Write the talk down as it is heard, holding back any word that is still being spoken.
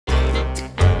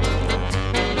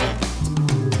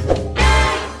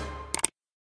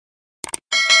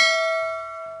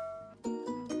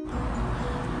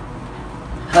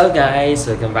Hello guys,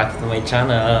 welcome back to my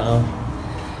channel.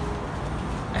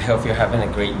 I hope you're having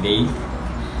a great day.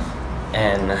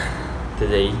 And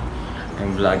today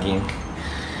I'm vlogging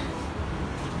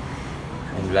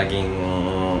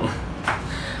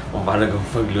kung paano kong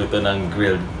pagluto ng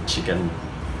grilled chicken.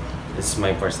 This is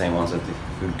my first time also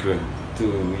to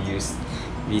use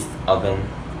this oven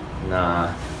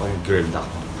na mag-grilled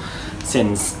ako.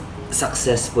 Since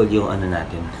successful yung ano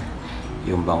natin,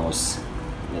 yung bangus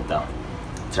nito.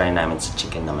 Try namin sa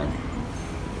chicken naman.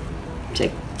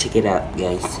 Check it out,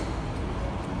 guys.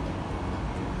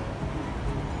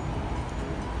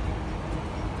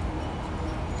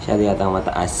 Masyado yata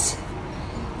mataas.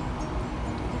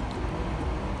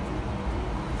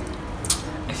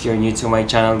 If you're new to my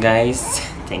channel, guys,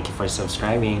 thank you for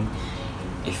subscribing.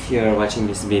 If you're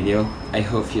watching this video, I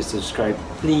hope you subscribe,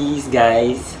 please,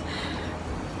 guys.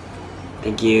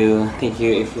 Thank you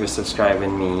if you're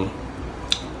subscribing me.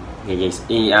 Okay guys,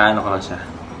 i-ano ko lang siya.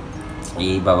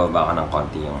 Ibababa ko ng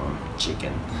konti yung chicken.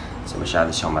 So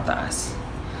masyado siyang mataas.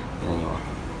 Yun yun.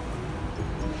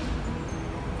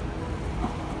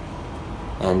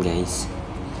 Ayan guys.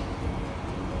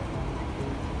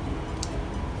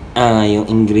 Yung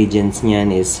ingredients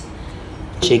niyan is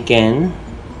chicken,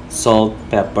 salt,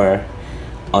 pepper,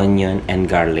 onion, and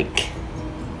garlic.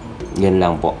 Yun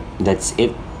lang po. That's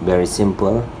it. Very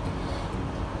simple.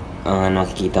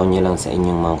 Nakikita nyo lang sa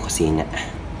inyong mga kusina.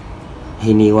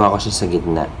 Hiniwa ko siya sa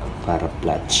gitna para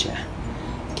flat siya.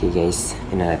 Okay guys,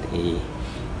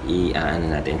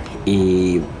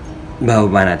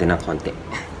 ibababa natin ng konti.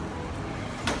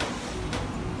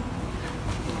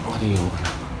 Ano yung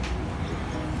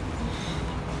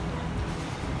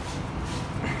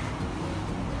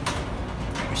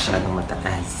masyadong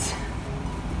mataas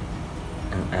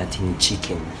ang ating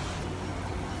chicken.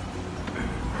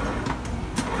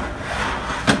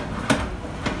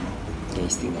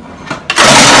 Guys, tingnan ko.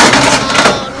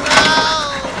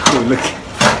 Oh, look.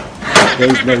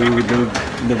 Guys,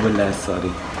 nabula.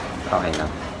 Sorry. Okay lang.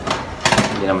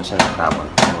 Hindi naman siya nakatapon.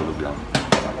 Nahulog lang.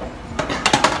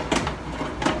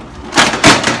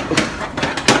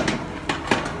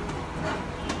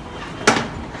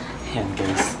 Ayan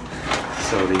guys.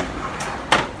 Sorry.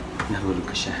 Nahulog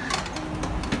ko siya.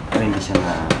 Pero hindi siya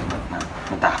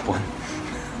natapon.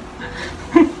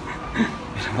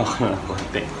 Ako na ng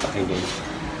konti. Okay guys.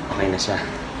 Okay na siya.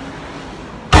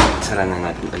 Sara na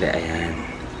natin ulit. Ayan.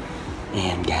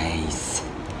 Ayan guys.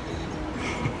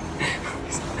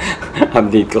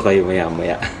 Update ko kayo maya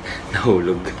maya.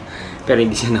 Nahulog. Pero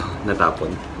hindi siya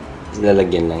natapon.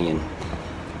 Lalagyan lang yan.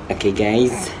 Okay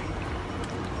guys.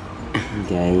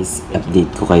 Guys,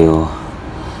 update ko kayo.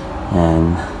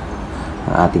 Ayan.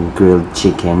 Ang ating grilled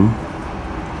chicken.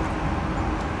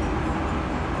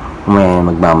 May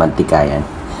magmamantika yan.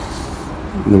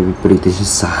 Nagpiprito siya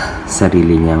sa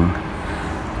sarili niyang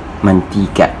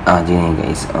mantika. Diyan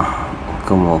guys.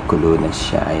 Kumukulo na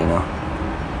siya. Ayun o.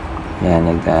 Yan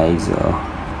na guys.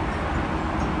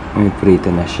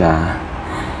 Nagpiprito na siya.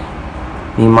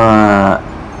 May mga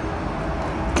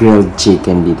grilled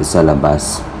chicken dito sa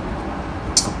labas.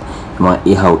 Mga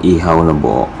ihaw-ihaw na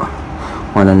buo.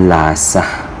 Walang lasa.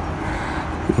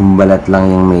 Yung balat lang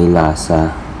yung may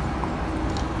lasa.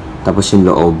 Tapos yung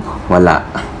loob, wala.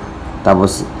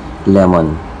 Tapos,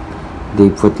 lemon.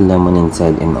 They put lemon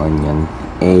inside and onion.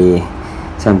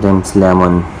 Sometimes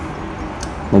lemon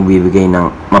nagbibigay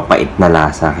ng mapait na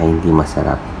lasa kaya hindi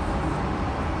masarap.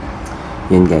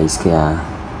 Yun guys, kaya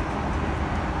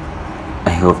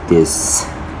I hope this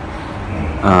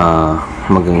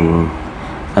maging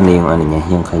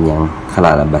yung kanyang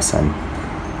kalalabasan.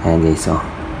 Ayan guys,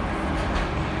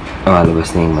 malabas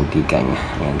na yung mantika niya.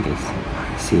 Ayan guys.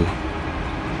 See?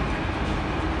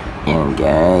 Ayan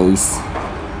guys.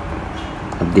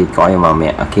 Update ko kayo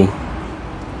mamaya, okay?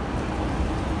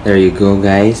 There you go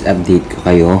guys. Update ko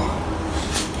kayo.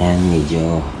 Ayan,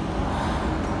 medyo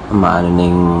maano na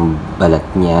yung balat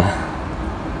niya.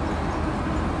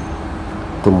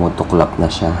 Tumutuklap na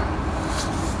siya.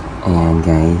 Ayan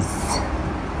guys.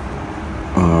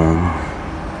 Ayan.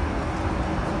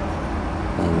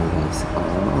 Ayan guys.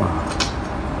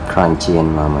 Crunchy yan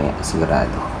mamaya,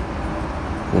 sigurado.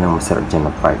 Yun ang masarap dyan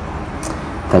na part.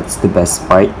 That's the best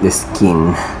part, the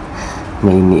skin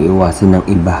na iniiwasan ng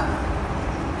iba.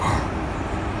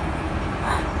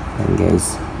 And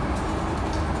guys,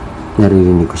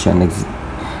 naririnig ko siya,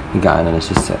 nag-aano na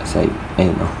siya sa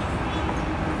ayun o,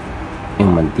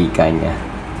 yung mantika niya.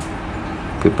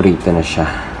 Piprito na siya.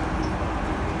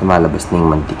 Lumalabas na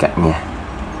yung mantika niya.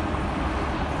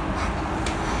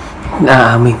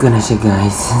 Naamoy ko na siya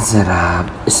guys. Ang sarap.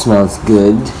 It smells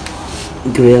good.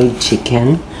 Grilled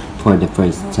chicken for the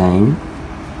first time.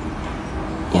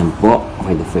 Yan po,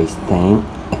 for the first time,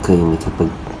 ako yung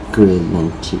nakapag-grill ng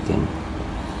chicken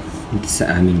dito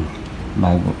sa aming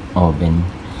bagong oven.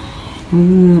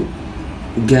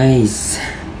 Guys,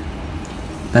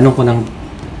 tanong ko lang,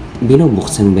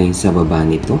 binubuksan ba yung sa baba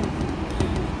nito?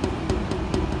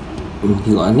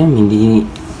 Hindi ko alam,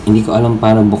 hindi ko alam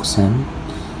paano buksan.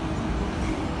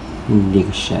 Hindi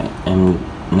ko siya, I'm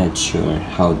not sure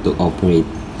how to operate.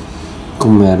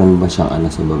 Kung meron ba siyang ano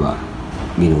sa baba,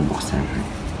 binubuksan.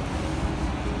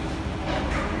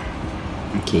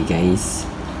 Okay guys,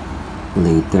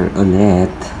 later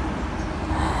ulit.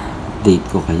 Update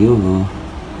ko kayo.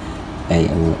 I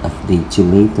will update you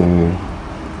later.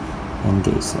 And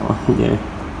guys, oh, there.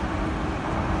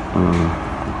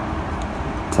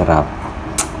 Sarap.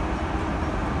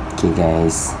 Okay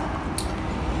guys.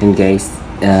 And guys,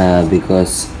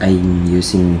 because I'm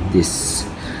using this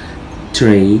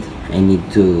tray, I need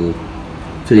to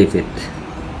flip it.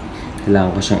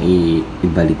 Kailangan ko siyang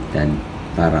ibaliktad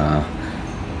para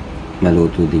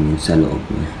maluto din yung sa loob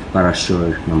niya. Para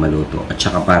sure na maluto. At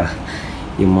saka para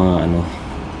yung mga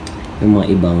yung mga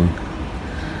ibang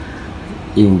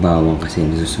yung bawang kasi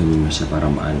nasusunod na siya para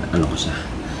ano ko siya.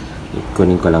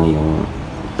 Kunin ko lang yung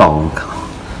tong.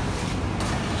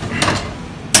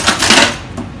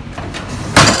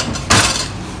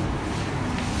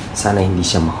 Sana hindi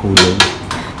siya mahulog.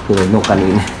 Tulad nung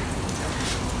kanina.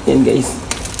 Yan guys.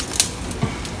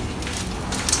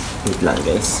 Wait lang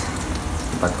guys.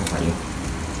 Tapat ko kayo.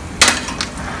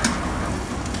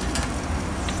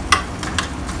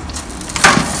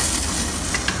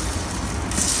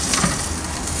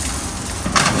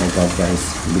 Oh my god guys.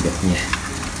 Bigat niya.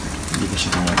 Hindi ko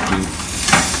siya kaya-keep.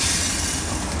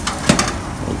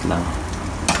 Wait lang.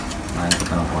 Mahin ko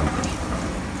pa ng konti.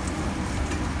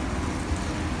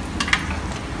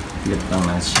 Flip lang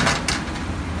na siya.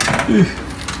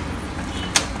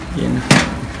 Yan.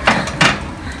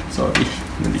 Sorry.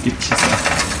 Nalikit siya sa...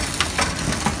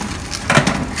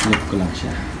 Flip ko lang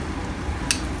siya.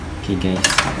 Okay guys.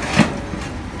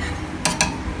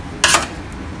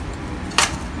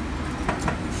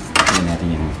 Lagyan natin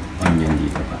yung onion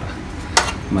dito para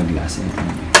maglasa yung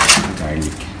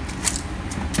garlic.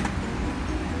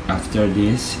 After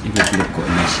this, i-flip ko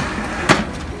ulit siya.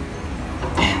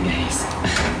 Ayan guys.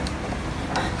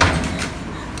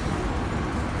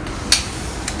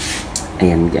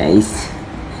 Ayan guys.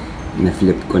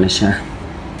 Na-flip ko na siya.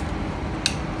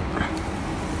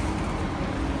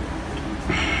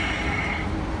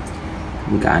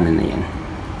 Magkaano na yan.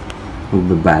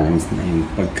 Magbabalance na yung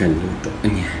pagkaluto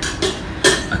niya.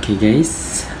 Okay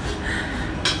guys.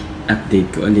 Update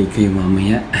ko ulit kayo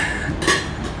mamaya.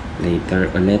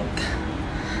 Later ulit.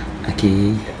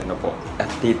 Okay. Ito na po.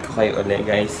 Update ko kayo ulit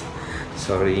guys.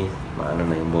 Sorry. Maano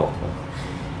na yung buhok ko.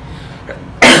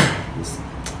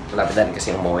 Malapit na rin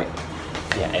kasi umuwi.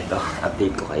 Kaya ito,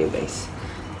 update ko kayo guys.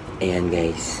 Ayan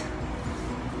guys.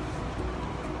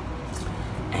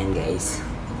 Ayan guys.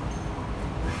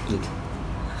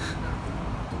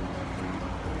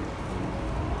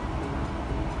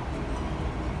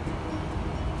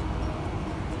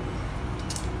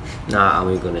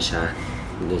 Naaamoy ko na siya.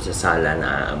 Doon sa sala,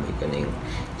 naaamoy ko na yung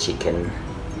chicken.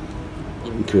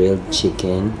 Yung grilled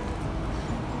chicken.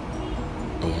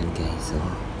 Ayan guys,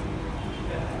 oh.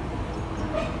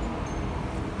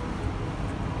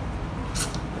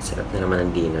 Sarap na naman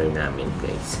ang dinner namin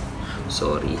guys.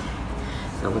 Sorry.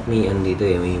 Dapat may dito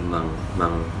eh. May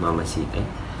mamasit eh.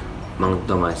 Mang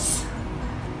Tomas.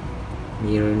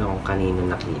 Mayroon akong kanina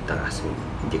nakita kasi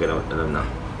hindi ko naman alam na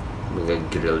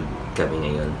mag-grilled kami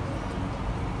ngayon.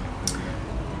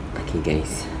 Okay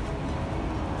guys.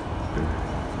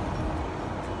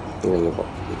 Tingnan niyo po.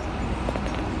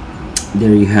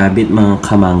 There you have it mga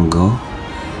kamango.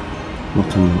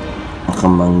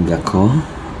 Makamangga ko.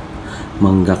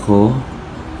 Mangga ko.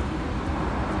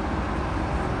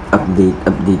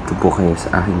 Update ko po kayo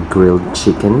sa aking grilled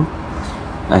chicken.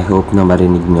 I hope na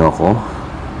marinig nyo ako.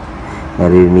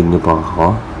 Naririnig nyo po ako.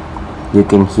 You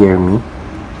can hear me.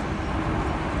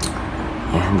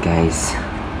 Yan guys.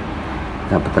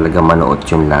 Dapat talaga manuot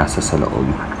yung lasa sa loob.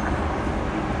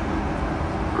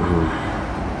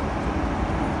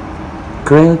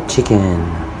 Grilled chicken.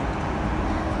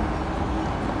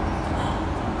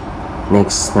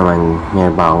 Next naman,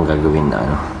 meron pa akong gagawin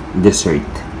na dessert.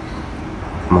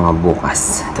 Mga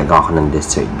bukas, gagawa ko ng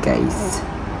dessert guys.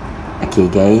 Okay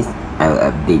guys,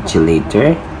 I'll update you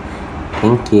later.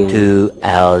 Thank you. 2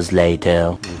 hours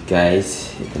later.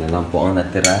 Guys, ito na lang po ang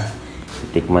natira.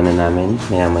 Tikman na namin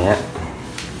maya-maya.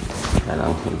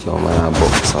 Alang, medyo malabo.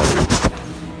 Sorry.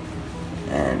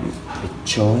 And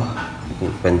ito,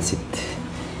 yung pansit.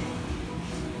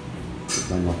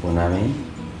 Tikman na po namin.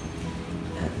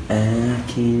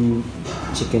 aking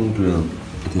chicken grilled.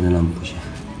 Ito na lang po siya.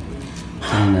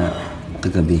 Sana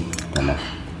kagabi pala.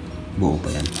 Buo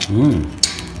pa yan.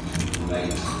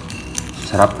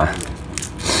 Sarap ah.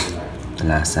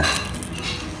 Lasa.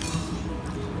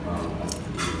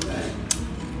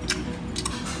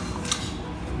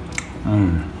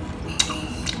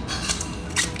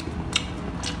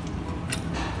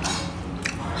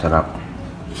 Sarap.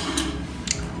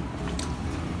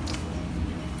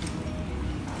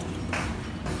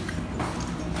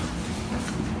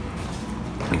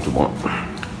 Ito po.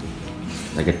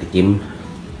 Nagatikim.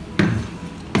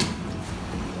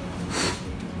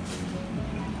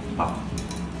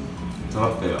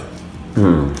 Sarap kayo.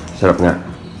 Sarap nga.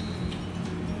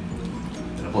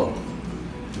 Ano po?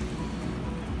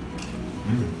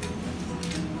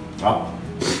 Sarap.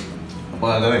 Ano po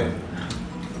gagawin?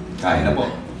 Kain na po.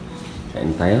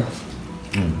 Kain tayo.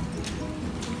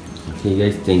 Okay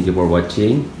guys, thank you for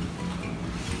watching.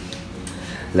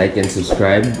 Like and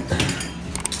subscribe.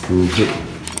 And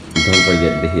don't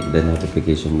forget to hit the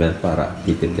notification bell para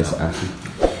updated ka sa aking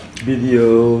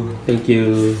video. Thank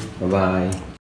you. Bye-bye.